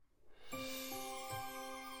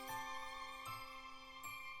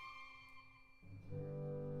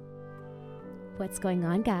What's going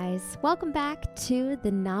on, guys? Welcome back to the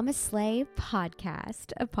NamaSLAY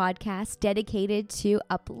podcast, a podcast dedicated to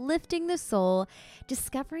uplifting the soul,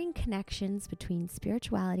 discovering connections between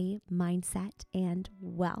spirituality, mindset, and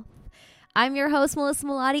wealth. I'm your host, Melissa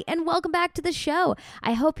Melati, and welcome back to the show.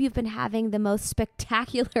 I hope you've been having the most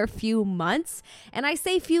spectacular few months. And I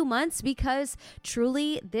say few months because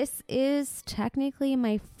truly this is technically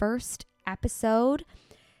my first episode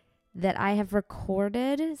that I have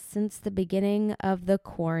recorded since the beginning of the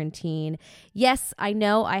quarantine. Yes, I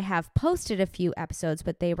know I have posted a few episodes,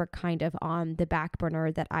 but they were kind of on the back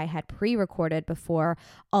burner that I had pre-recorded before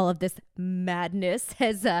all of this madness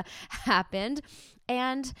has happened.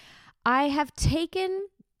 And I have taken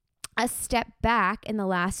a step back in the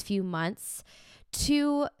last few months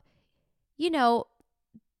to,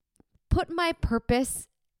 put my purpose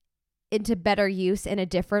into better use in a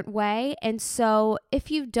different way. And so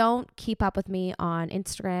if you don't keep up with me on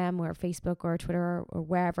Instagram or Facebook or Twitter or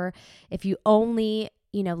wherever, if you only,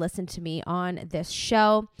 listen to me on this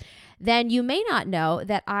show, then you may not know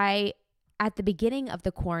that I, at the beginning of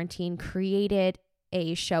the quarantine, created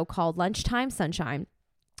a show called Lunchtime Sunshine.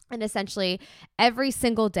 And essentially every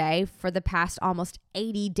single day for the past almost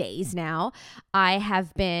 80 days now, I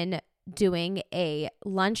have been doing a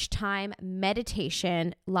lunchtime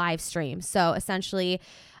meditation live stream. So essentially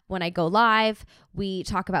when I go live, we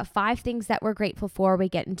talk about 5 things that we're grateful for. We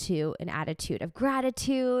get into an attitude of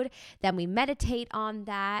gratitude. Then we meditate on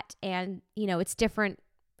that. And, it's different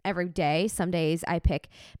every day. Some days I pick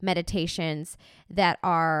meditations that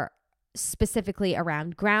are specifically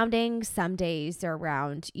around grounding. Some days they're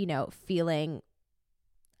around, feeling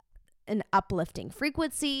an uplifting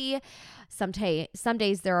frequency. Some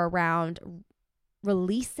days they're around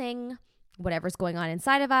releasing whatever's going on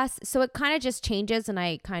inside of us. So it kind of just changes, and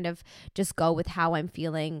I kind of just go with how I'm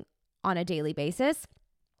feeling on a daily basis.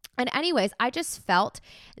 And anyways, I just felt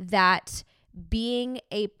that being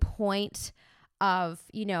a point of,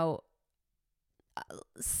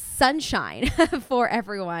 sunshine for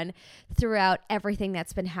everyone throughout everything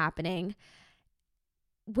that's been happening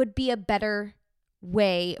would be a better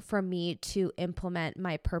way for me to implement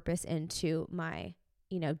my purpose into my,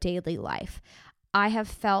 daily life. I have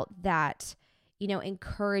felt that,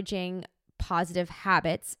 encouraging positive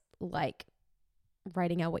habits like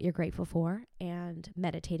writing out what you're grateful for and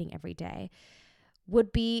meditating every day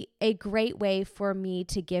would be a great way for me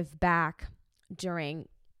to give back during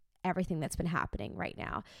everything that's been happening right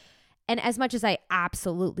now. And as much as I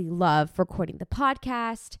absolutely love recording the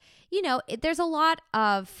podcast, there's a lot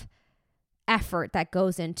of effort that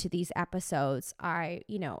goes into these episodes. I,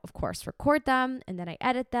 of course, record them, and then I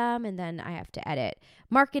edit them, and then I have to edit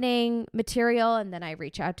marketing material, and then I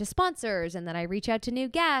reach out to sponsors, and then I reach out to new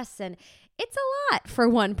guests. And it's a lot for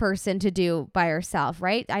one person to do by herself,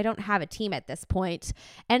 right? I don't have a team at this point.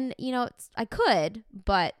 And, I could,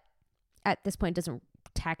 but at this point it doesn't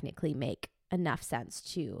technically make enough sense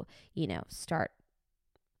to, start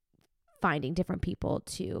finding different people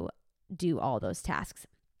to do all those tasks.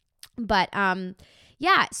 But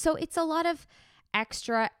so it's a lot of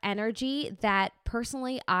extra energy that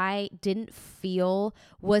personally I didn't feel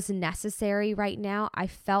was necessary right now. I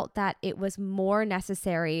felt that it was more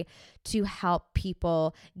necessary to help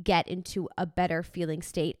people get into a better feeling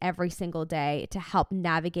state every single day, to help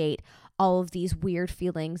navigate all of these weird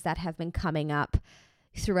feelings that have been coming up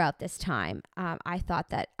throughout this time. I thought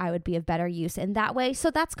that I would be of better use in that way.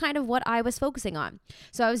 So that's kind of what I was focusing on.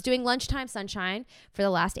 So I was doing Lunchtime Sunshine for the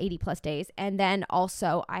last 80 plus days. And then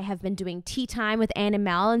also I have been doing Tea Time with Ann and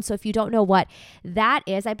Mel. And so if you don't know what that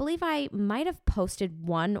is, I believe I might have posted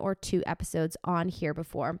 1 or 2 episodes on here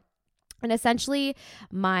before. And essentially,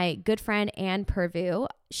 my good friend Ann Purvu,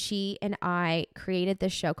 she and I created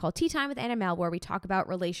this show called Tea Time with Anna Mel, where we talk about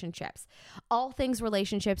relationships, all things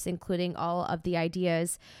relationships, including all of the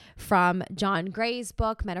ideas from John Gray's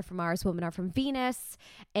book, Men Are From Mars, Women Are From Venus,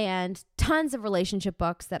 and tons of relationship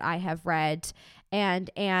books that I have read.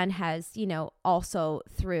 And Ann has, also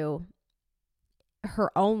through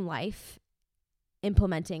her own life,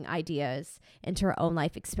 implementing ideas into her own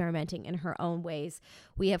life, experimenting in her own ways.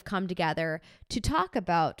 We have come together to talk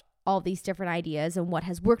about all these different ideas and what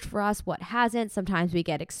has worked for us, what hasn't. Sometimes we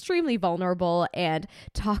get extremely vulnerable and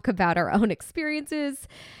talk about our own experiences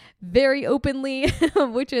very openly,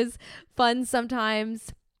 which is fun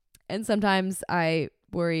sometimes. And sometimes I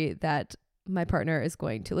worry that my partner is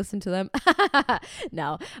going to listen to them.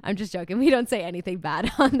 No, I'm just joking. We don't say anything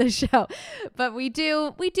bad on the show, but we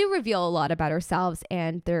do reveal a lot about ourselves,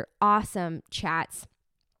 and they're awesome chats.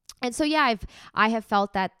 And so, yeah, I have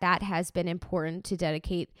felt that has been important to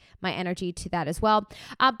dedicate my energy to that as well.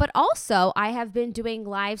 But also, I have been doing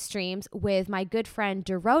live streams with my good friend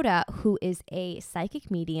Dorota, who is a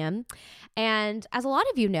psychic medium. And as a lot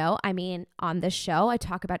of you know, I mean, on this show, I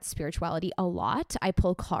talk about spirituality a lot. I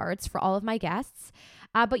pull cards for all of my guests.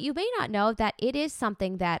 But you may not know that it is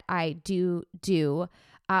something that I do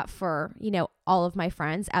for, all of my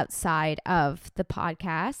friends outside of the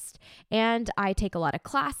podcast. And I take a lot of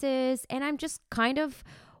classes, and I'm just kind of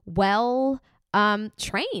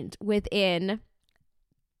trained within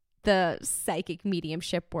the psychic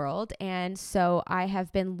mediumship world. And so I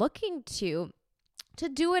have been looking to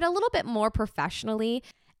do it a little bit more professionally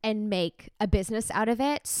and make a business out of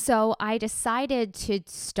it. So I decided to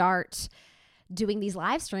start doing these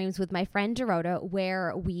live streams with my friend Dorota,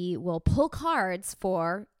 where we will pull cards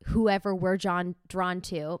for whoever we're drawn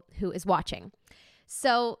to who is watching.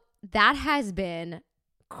 So that has been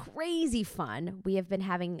crazy fun. We have been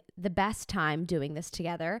having the best time doing this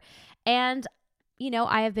together. And,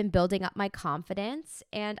 I have been building up my confidence,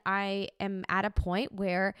 and I am at a point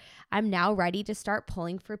where I'm now ready to start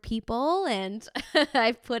pulling for people. And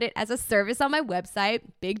I've put it as a service on my website.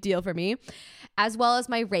 Big deal for me. As well as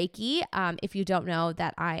my Reiki. If you don't know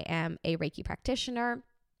that I am a Reiki practitioner,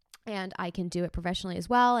 and I can do it professionally as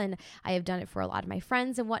well. And I have done it for a lot of my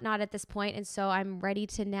friends and whatnot at this point. And so I'm ready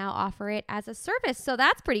to now offer it as a service. So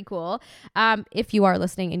that's pretty cool. If you are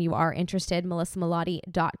listening and you are interested,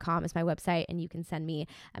 melissamelotti.com is my website, and you can send me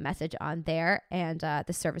a message on there. And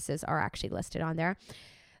the services are actually listed on there.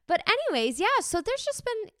 But anyways, yeah, so there's just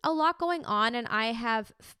been a lot going on, and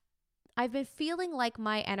I've been feeling like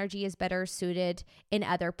my energy is better suited in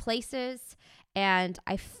other places. And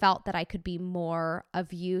I felt that I could be more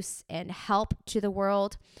of use and help to the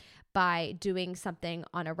world by doing something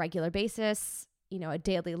on a regular basis, a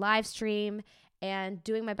daily live stream, and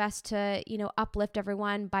doing my best to, uplift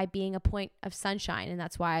everyone by being a point of sunshine. And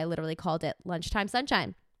that's why I literally called it Lunchtime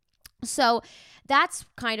Sunshine. So that's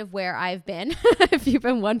kind of where I've been. If you've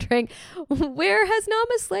been wondering, where has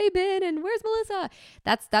NamaSLAY been and where's Melissa?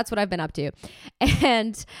 That's what I've been up to.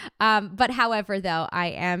 And, but however, though, I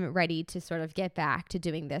am ready to sort of get back to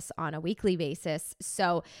doing this on a weekly basis.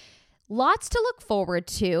 So lots to look forward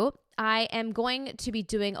to. I am going to be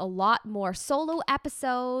doing a lot more solo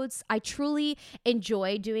episodes. I truly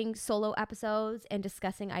enjoy doing solo episodes and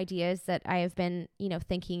discussing ideas that I have been,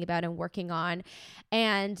 thinking about and working on.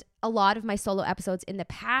 And a lot of my solo episodes in the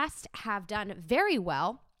past have done very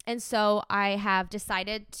well. And so I have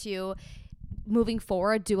decided to, moving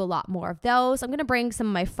forward, do a lot more of those. I'm going to bring some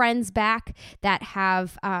of my friends back that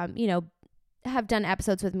have done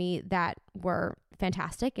episodes with me that were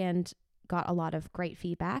fantastic and got a lot of great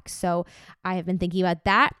feedback. So I have been thinking about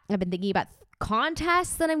that. I've been thinking about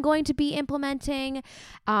contests that I'm going to be implementing,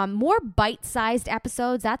 more bite-sized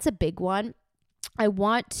episodes. That's a big one. I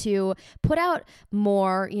want to put out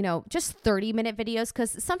more, just 30-minute videos,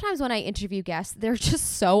 because sometimes when I interview guests, they're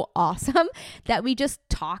just so awesome that we just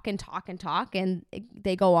talk and talk and talk, and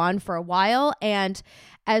they go on for a while. And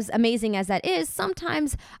as amazing as that is,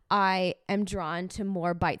 sometimes I am drawn to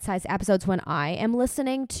more bite-sized episodes when I am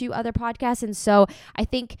listening to other podcasts. And so I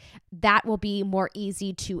think that will be more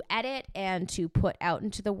easy to edit and to put out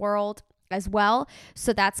into the world as well.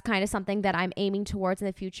 So that's kind of something that I'm aiming towards in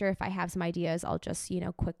the future. If I have some ideas, I'll just,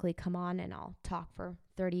 quickly come on and I'll talk for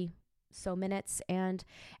 30 so minutes and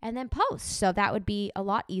then post. So that would be a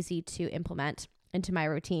lot easy to implement into my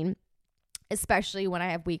routine, especially when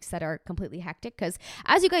I have weeks that are completely hectic. Because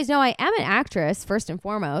as you guys know, I am an actress first and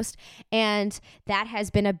foremost, and that has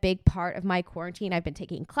been a big part of my quarantine. I've been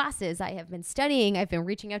taking classes, I have been studying, I've been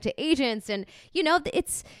reaching out to agents, and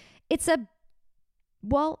it's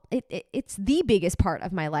the biggest part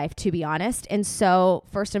of my life, to be honest. And so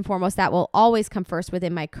first and foremost, that will always come first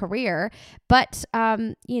within my career. But,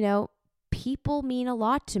 people mean a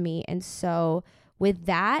lot to me. And so with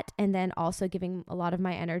that, and then also giving a lot of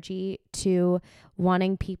my energy to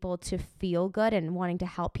wanting people to feel good and wanting to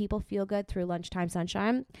help people feel good through Lunchtime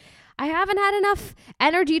Sunshine, I haven't had enough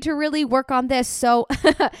energy to really work on this. So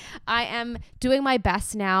I am doing my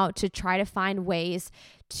best now to try to find ways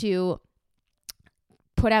to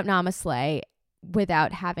put out NamaSLAY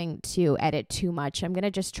without having to edit too much. I'm going to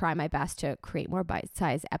just try my best to create more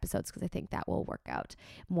bite-sized episodes, because I think that will work out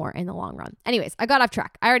more in the long run. Anyways, I got off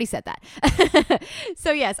track. I already said that.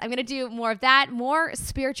 So yes, I'm going to do more of that, more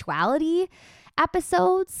spirituality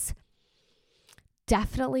episodes.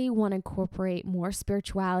 Definitely want to incorporate more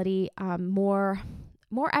spirituality, more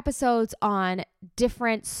episodes on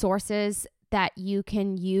different sources that you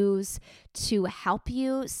can use to help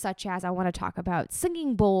you, such as I want to talk about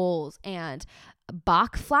singing bowls and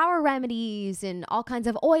Bach flower remedies and all kinds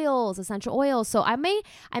of oils, essential oils. So I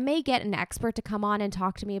may get an expert to come on and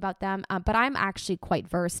talk to me about them, but I'm actually quite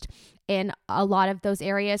versed in a lot of those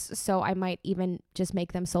areas. So I might even just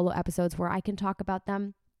make them solo episodes where I can talk about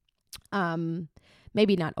them.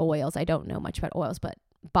 Maybe not oils. I don't know much about oils, but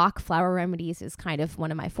Bach flower remedies is kind of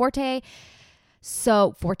one of my fortes.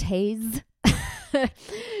 So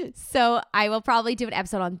I will probably do an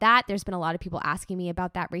episode on that. There's been a lot of people asking me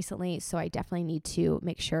about that recently, so I definitely need to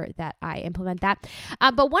make sure that I implement that.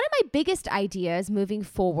 But one of my biggest ideas moving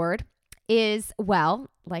forward is, well,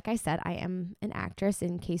 like I said, I am an actress.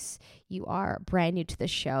 In case you are brand new to the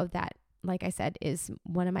show, that, like I said, is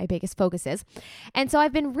one of my biggest focuses. And so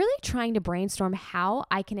I've been really trying to brainstorm how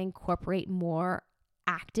I can incorporate more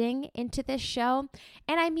acting into this show.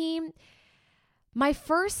 And I mean, my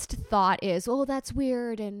first thought is, oh, that's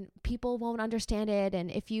weird and people won't understand it.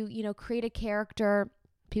 And if you create a character,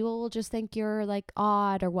 people will just think you're like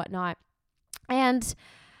odd or whatnot. And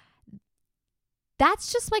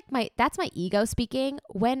that's just like that's my ego speaking.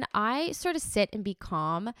 When I sort of sit and be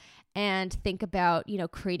calm and think about,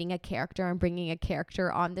 creating a character and bringing a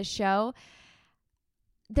character on the show,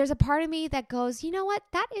 there's a part of me that goes, you know what?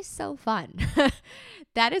 That is so fun.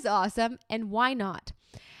 That is awesome. And why not?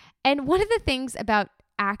 And one of the things about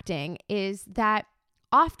acting is that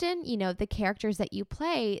often, the characters that you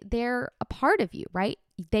play, they're a part of you, right?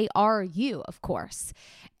 They are you, of course.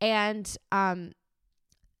 And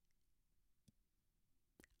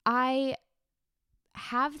I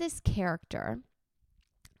have this character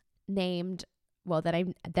that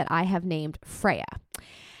I have named Freya.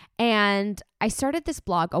 And I started this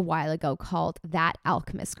blog a while ago called That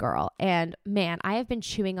Alchemist Girl. And man, I have been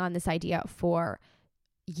chewing on this idea for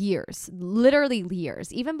years, literally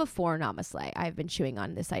years, even before NamaSLAY. I've been chewing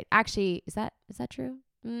on this site. Actually, is that true?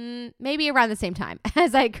 Maybe around the same time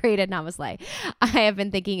as I created NamaSLAY, I have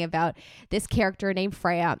been thinking about this character named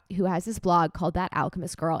Freya who has this blog called That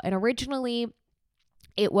Alchemist Girl. And originally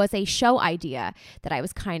it was a show idea that I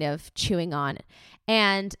was kind of chewing on.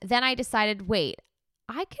 And then I decided, wait,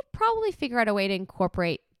 I could probably figure out a way to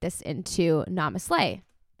incorporate this into NamaSLAY.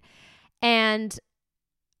 And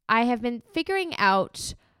I have been figuring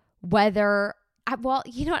out whether, I've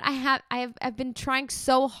been trying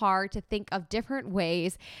so hard to think of different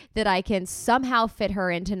ways that I can somehow fit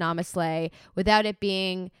her into NamaSLAY without it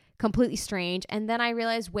being completely strange. And then I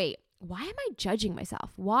realized, wait, why am I judging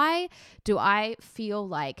myself? Why do I feel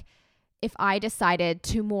like if I decided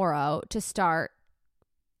tomorrow to start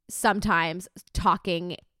sometimes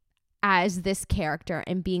talking as this character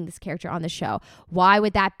and being this character on the show, why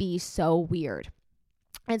would that be so weird?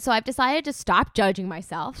 And so I've decided to stop judging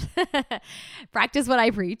myself, practice what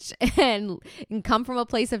I preach, and come from a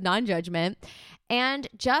place of non-judgment and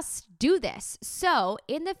just do this. So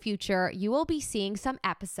in the future, you will be seeing some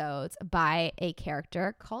episodes by a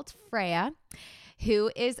character called Freya,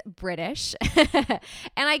 who is British. And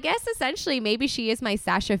I guess essentially maybe she is my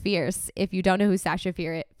Sasha Fierce. If you don't know who Sasha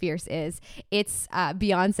Fierce is, it's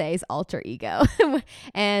Beyonce's alter ego.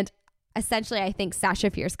 And essentially, I think Sasha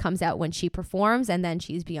Fierce comes out when she performs, and then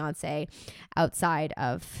she's Beyonce outside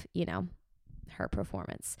of, her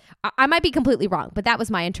performance. I might be completely wrong, but that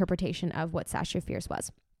was my interpretation of what Sasha Fierce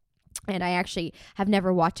was. And I actually have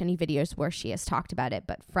never watched any videos where she has talked about it,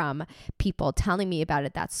 but from people telling me about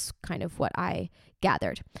it, that's kind of what I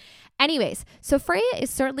gathered. Anyways, so Freya is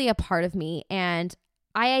certainly a part of me, and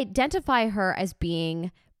I identify her as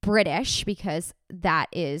being British because that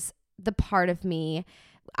is the part of me.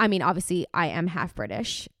 I mean, obviously I am half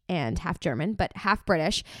British and half German, but half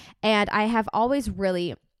British. And I have always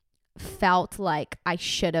really felt like I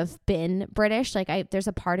should have been British. Like there's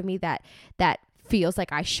a part of me that feels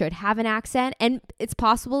like I should have an accent. And it's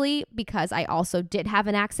possibly because I also did have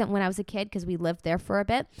an accent when I was a kid because we lived there for a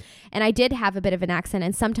bit. And I did have a bit of an accent.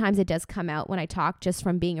 And sometimes it does come out when I talk just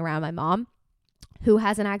from being around my mom, who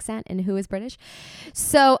has an accent and who is British.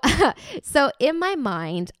 So in my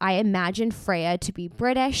mind, I imagine Freya to be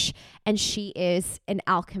British, and she is an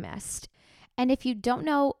alchemist. And if you don't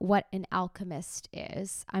know what an alchemist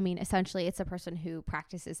is, I mean, essentially it's a person who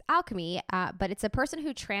practices alchemy, but it's a person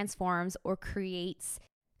who transforms or creates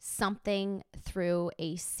something through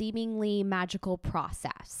a seemingly magical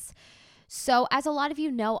process. So as a lot of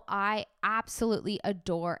you know, I absolutely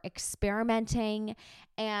adore experimenting,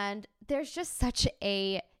 and there's just such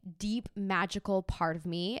a deep magical part of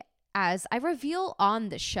me as I reveal on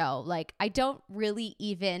the show. Like, I don't really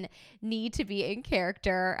even need to be in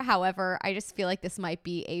character. However, I just feel like this might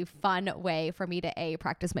be a fun way for me to A,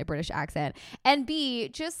 practice my British accent, and B,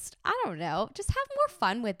 just, I don't know, just have more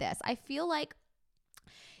fun with this. I feel like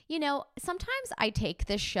sometimes I take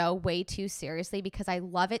this show way too seriously because I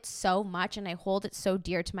love it so much and I hold it so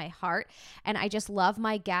dear to my heart. And I just love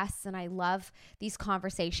my guests and I love these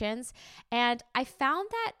conversations. And I found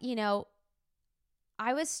that,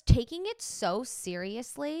 I was taking it so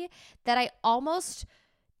seriously that I almost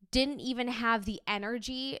didn't even have the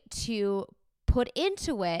energy to put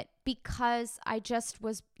into it because I just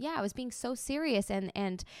was, I was being so serious and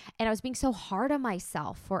I was being so hard on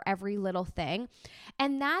myself for every little thing.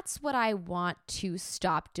 And that's what I want to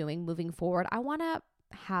stop doing moving forward. I want to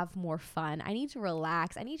have more fun. I need to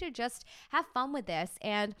relax. I need to just have fun with this.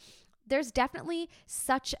 And there's definitely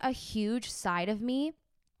such a huge side of me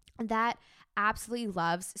that absolutely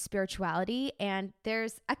loves spirituality, and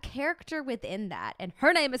there's a character within that, and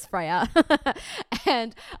her name is Freya.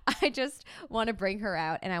 And I just want to bring her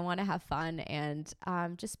out and I want to have fun and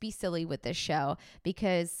just be silly with this show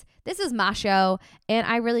because this is my show and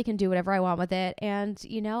I really can do whatever I want with it, and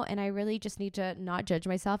and I really just need to not judge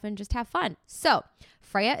myself and just have fun. So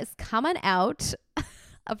Freya is coming out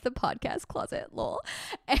of the podcast closet, lol.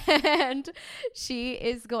 And she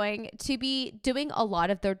is going to be doing a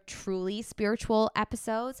lot of the truly spiritual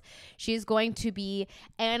episodes. She's going to be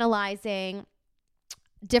analyzing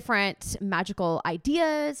different magical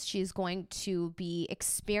ideas. She's going to be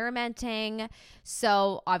experimenting.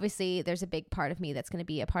 So obviously there's a big part of me that's going to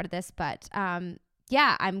be a part of this, but I'm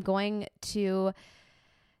going to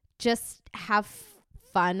just have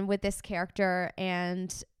fun with this character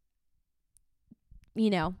and just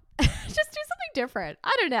do something different.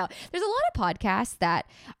 I don't know. There's a lot of podcasts that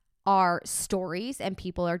are stories and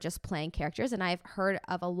people are just playing characters. And I've heard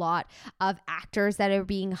of a lot of actors that are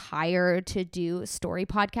being hired to do story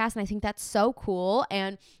podcasts. And I think that's so cool.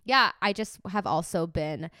 And I just have also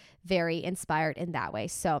been very inspired in that way.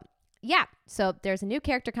 So so there's a new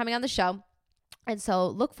character coming on the show. And so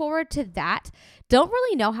look forward to that. Don't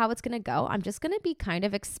really know how it's going to go. I'm just going to be kind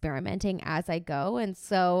of experimenting as I go. And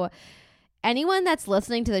so anyone that's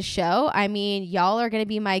listening to the show, y'all are going to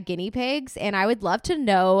be my guinea pigs, and I would love to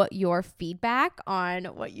know your feedback on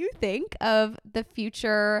what you think of the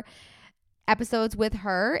future episodes with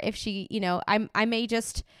her. If she, I may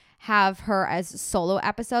just have her as solo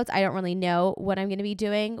episodes. I don't really know what I'm going to be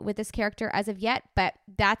doing with this character as of yet, but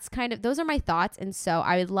those are my thoughts. And so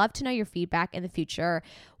I would love to know your feedback in the future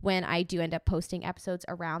when I do end up posting episodes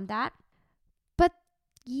around that.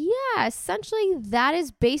 Yeah, essentially that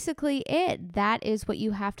is basically it. That is what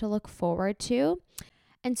you have to look forward to.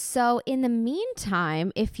 And so in the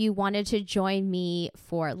meantime, if you wanted to join me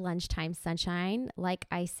for Lunchtime Sunshine, like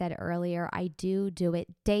I said earlier, I do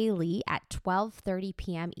it daily at 12:30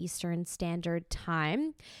 p.m. Eastern Standard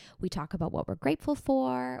Time. We talk about what we're grateful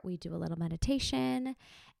for. We do a little meditation,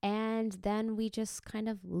 and then we just kind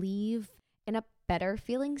of leave in a better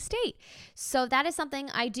feeling state. So that is something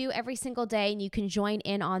I do every single day, and you can join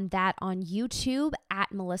in on that on YouTube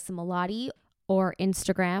at Melissa Melotti or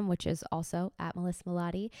Instagram, which is also at Melissa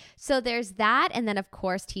Melotti. So there's that. And then of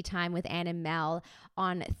course, Tea Time with Ann and Mel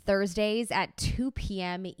on Thursdays at 2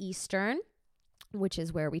 p.m. Eastern, which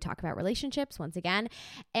is where we talk about relationships once again.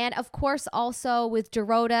 And of course, also with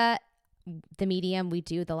Dorota, the medium, we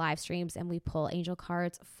do the live streams and we pull angel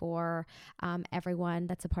cards for everyone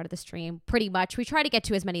that's a part of the stream. Pretty much we try to get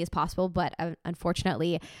to as many as possible, but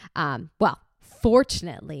unfortunately,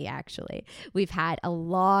 fortunately, actually, we've had a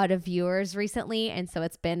lot of viewers recently, and so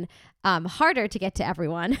it's been harder to get to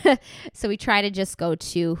everyone. So we try to just go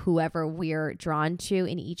to whoever we're drawn to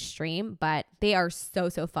in each stream, but they are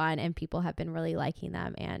so fun, and people have been really liking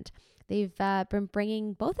them, and they've been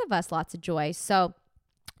bringing both of us lots of joy. So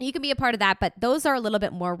you can be a part of that, but those are a little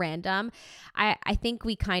bit more random. I think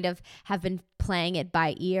we kind of have been playing it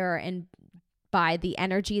by ear and by the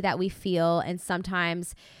energy that we feel. And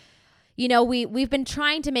sometimes, we've been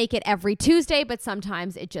trying to make it every Tuesday, but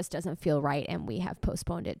sometimes it just doesn't feel right. And we have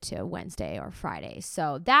postponed it to Wednesday or Friday.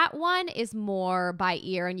 So that one is more by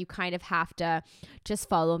ear, and you kind of have to just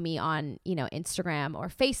follow me on, Instagram or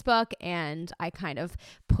Facebook. And I kind of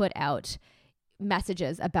put out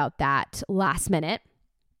messages about that last minute.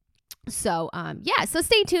 So, so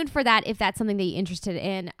stay tuned for that. If that's something that you're interested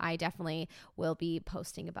in, I definitely will be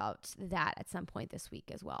posting about that at some point this week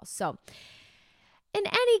as well. So in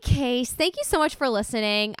any case, thank you so much for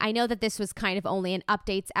listening. I know that this was kind of only an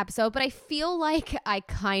updates episode, but I feel like I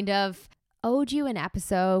kind of owed you an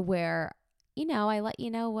episode where, I let you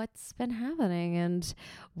know what's been happening and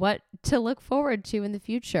what to look forward to in the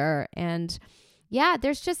future. And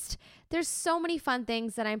there's so many fun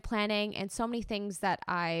things that I'm planning and so many things that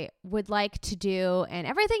I would like to do, and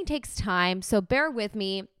everything takes time. So bear with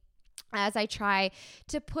me. as I try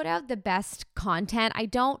to put out the best content. I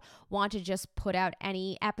don't want to just put out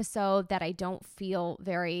any episode that I don't feel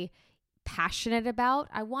very passionate about.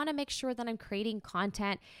 I want to make sure that I'm creating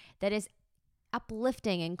content that is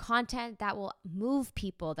uplifting and content that will move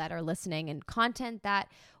people that are listening and content that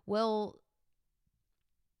will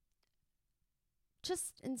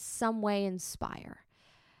just in some way inspire.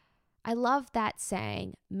 I love that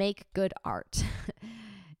saying, make good art.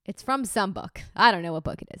 It's from some book. I don't know what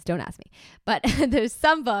book it is. Don't ask me. But there's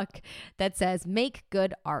some book that says make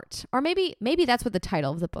good art. Or maybe that's what the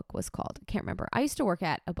title of the book was called. I can't remember. I used to work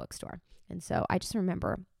at a bookstore. And so I just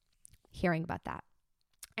remember hearing about that.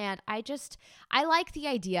 And I like the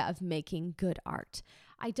idea of making good art.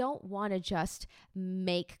 I don't want to just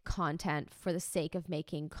make content for the sake of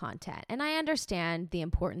making content. And I understand the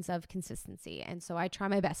importance of consistency. And so I try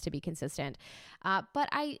my best to be consistent. But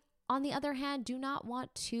I, on the other hand, do not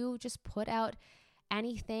want to just put out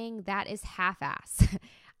anything that is half-ass.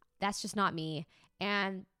 That's just not me.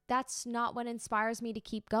 And that's not what inspires me to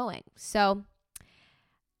keep going. So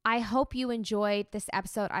I hope you enjoyed this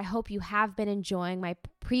episode. I hope you have been enjoying my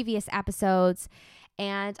previous episodes.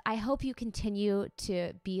 And I hope you continue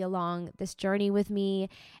to be along this journey with me.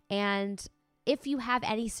 And if you have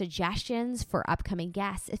any suggestions for upcoming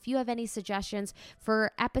guests, if you have any suggestions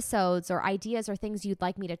for episodes or ideas or things you'd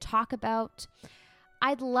like me to talk about,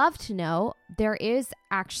 I'd love to know. There is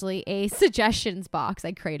actually a suggestions box.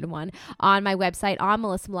 I created one on my website on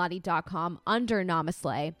melissamelotti.com under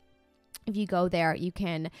NamaSLAY. If you go there, you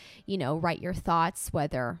can, write your thoughts,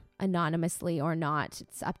 whether anonymously or not.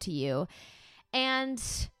 It's up to you.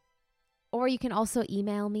 Or you can also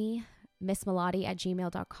email me,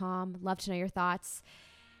 missmelotti@gmail.com. Love to know your thoughts.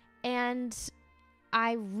 And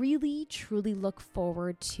I really, truly look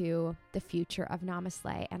forward to the future of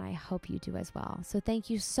NamaSLAY, and I hope you do as well. So thank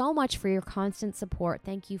you so much for your constant support.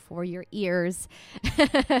 Thank you for your ears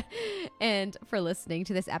and for listening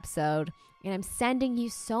to this episode. And I'm sending you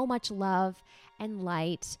so much love and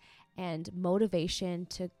light and motivation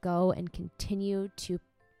to go and continue to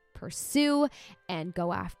pursue and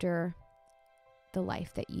go after the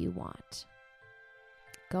life that you want.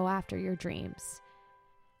 Go after your dreams.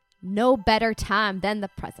 No better time than the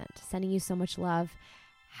present. Sending you so much love.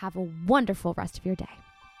 Have a wonderful rest of your day.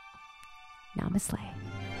 NamaSLAY.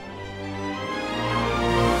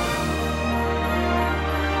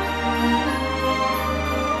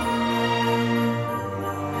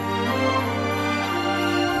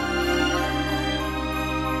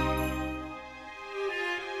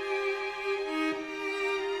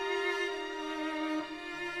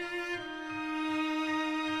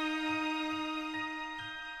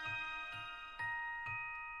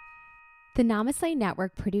 The NamaSLAY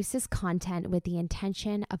Network produces content with the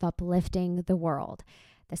intention of uplifting the world.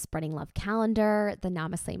 The Spreading Love Calendar, the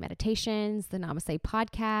NamaSLAY Meditations, the NamaSLAY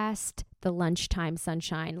Podcast, the Lunchtime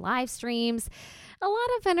Sunshine live streams. A lot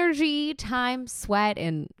of energy, time, sweat,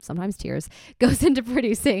 and sometimes tears goes into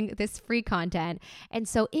producing this free content. And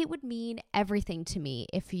so it would mean everything to me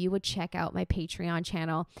if you would check out my Patreon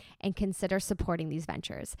channel and consider supporting these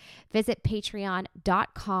ventures. Visit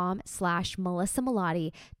patreon.com/Melissa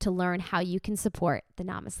Melotti to learn how you can support the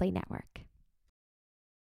NamaSLAY Network.